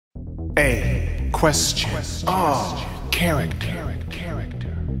A question. Character.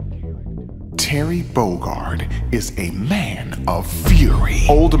 Terry Bogard is a man of fury.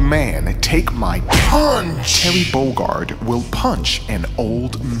 Old man, take my punch. Terry Bogard will punch an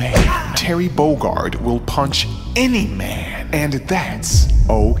old man. Terry Bogard will punch any man, and that's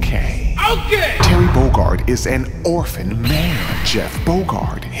okay. Terry Bogard is an orphan man. Jeff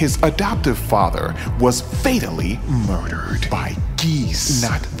Bogard, his adoptive father, was fatally murdered by geese,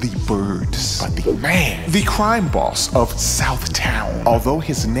 not the birds, but the man. The crime boss of Southtown. Although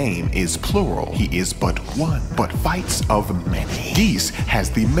his name is plural, he is but one, but fights of many. Geese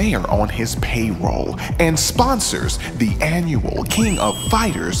has the mayor on his payroll and sponsors the annual King of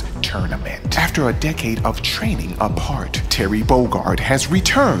Fighters tournament. After a decade of training apart, Terry Bogard has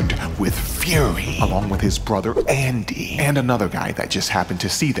returned with fury, along with his brother Andy, and another guy that just happened to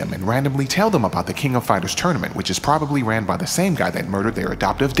see them and randomly tell them about the King of Fighters tournament, which is probably ran by the same guy that murdered their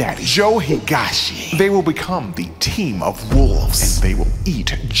adoptive daddy, Joe Higashi. They will become the team of wolves, and they will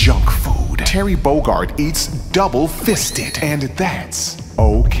eat junk food. Terry Bogard eats double-fisted, and that's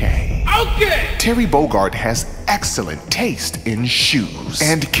okay. Terry Bogard has excellent taste in shoes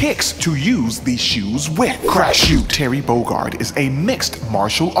and kicks to use the shoes with. Crash shoot. Terry Bogard is a mixed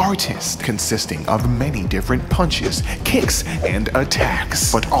martial artist consisting of many different punches, kicks, and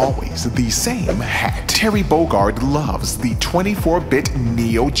attacks, but always the same hat. Terry Bogard loves the 24-bit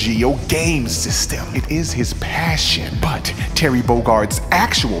Neo Geo game system. It is his passion, but Terry Bogard's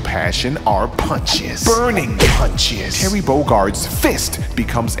actual passion are punches. Burning punches. Terry Bogard's fist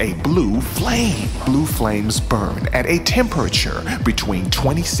becomes a blue flame. Blue flames burn at a temperature between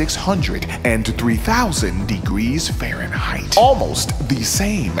 2600 and 3000 degrees Fahrenheit. Almost the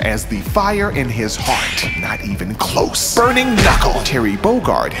same as the fire in his heart, but not even close. Burning knuckle. Terry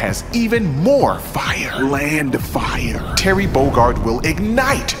Bogard has even more fire. Land fire. Terry Bogard will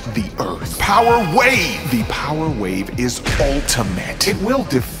ignite the earth. Power wave. The power wave is ultimate. It will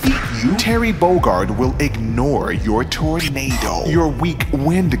defeat you. Terry Bogard will ignore your tornado. Your weak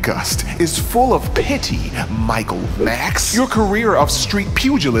wind gust is full of pity, Michael Max. Your career of street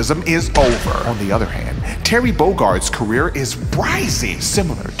pugilism is over. On the other hand, Terry Bogard's career is rising,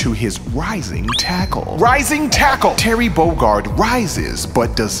 similar to his rising tackle. Rising tackle! Terry Bogard rises,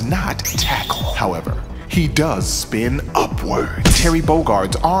 but does not tackle. However, he does spin upward. Terry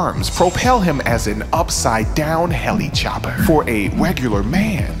Bogard's arms propel him as an upside-down heli-chopper. For a regular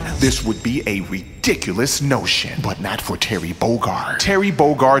man, this would be a ridiculous notion, but not for Terry Bogard. Terry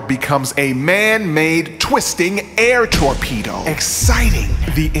Bogard becomes a man-made twisting air torpedo. Exciting!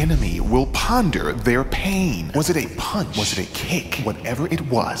 The enemy will ponder their pain. Was it a punch? Was it a kick? Whatever it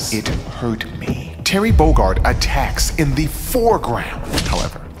was, it hurt me. Terry Bogard attacks in the foreground.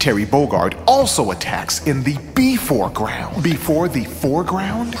 However, Terry Bogard also attacks in the B-foreground. Before the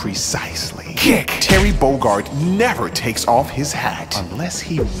foreground? Precisely. Kick! Terry Bogard never takes off his hat unless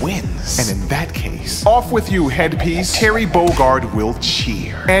he wins. And in that case, off with you, headpiece. Terry Bogard will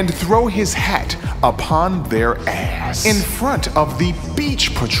cheer and throw his hat upon their ass in front of the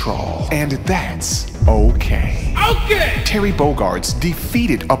beach patrol. And that's okay. Terry Bogard's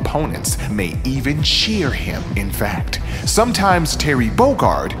defeated opponents may even cheer him. In fact, sometimes Terry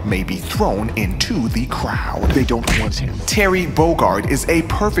Bogard may be thrown into the crowd. They don't want him. Terry Bogard is a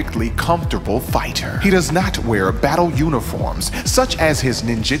perfectly comfortable fighter. He does not wear battle uniforms, such as his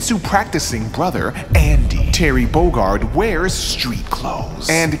ninjutsu practicing brother, Andy. Terry Bogard wears street clothes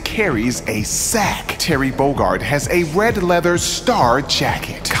and carries a sack. Terry Bogard has a red leather star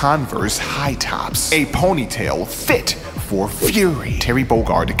jacket, Converse high tops, a ponytail fit for fury. Terry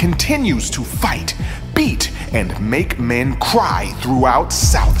Bogard continues to fight, beat, and make men cry throughout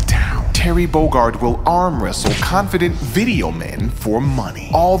Southtown. Terry Bogard will arm wrestle confident video men for money.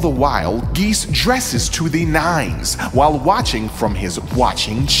 All the while, Geese dresses to the nines while watching from his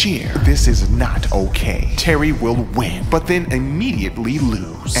watching chair. This is not okay. Terry will win, but then immediately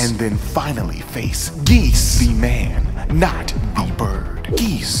lose, and then finally face Geese, the man, not the bird.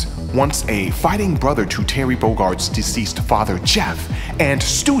 Geese, once a fighting brother to Terry Bogard's deceased father Jeff, and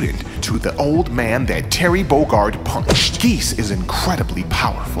student to the old man that Terry Bogard punched. Geese is incredibly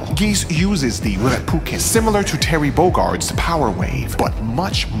powerful. Geese uses the Reppuken, similar to Terry Bogard's power wave, but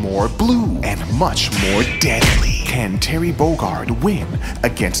much more blue and much more deadly. Can Terry Bogard win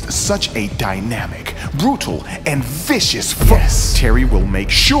against such a dynamic, brutal, and vicious foe? Yes, Terry will make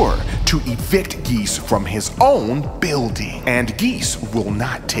sure to evict Geese from his own building, and Geese will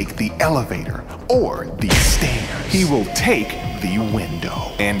not take the elevator or the stairs. He will take the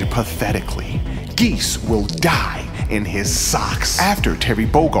window, and pathetically, Geese will die in his socks. After Terry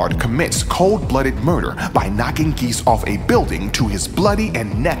Bogard commits cold-blooded murder by knocking Geese off a building to his bloody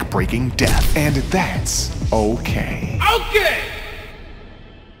and neck-breaking death. And that's okay. Okay!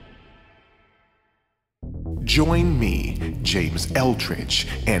 Join me, James Eldridge,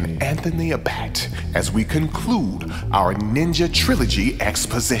 and Anthony Abbott as we conclude our Ninja Trilogy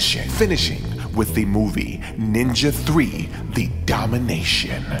exposition, finishing with the movie Ninja 3: The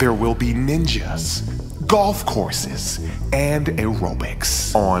Domination. There will be ninjas, golf courses, and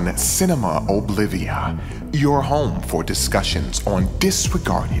aerobics on Cinema Oblivia, your home for discussions on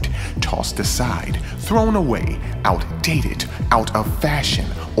disregarded, tossed aside, thrown away, outdated, out of fashion,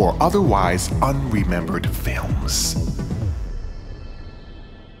 or otherwise unremembered films.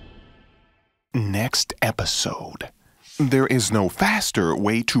 Next episode. There is no faster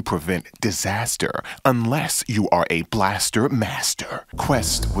way to prevent disaster unless you are a blaster master.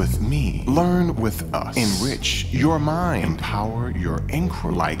 Quest with me. Learn with us. Enrich your mind. Empower your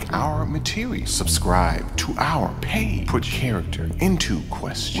inquiry like our material. Subscribe to our page. Put character into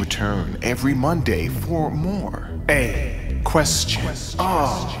question. Return every Monday for more. A question.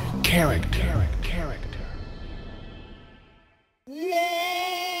 Character.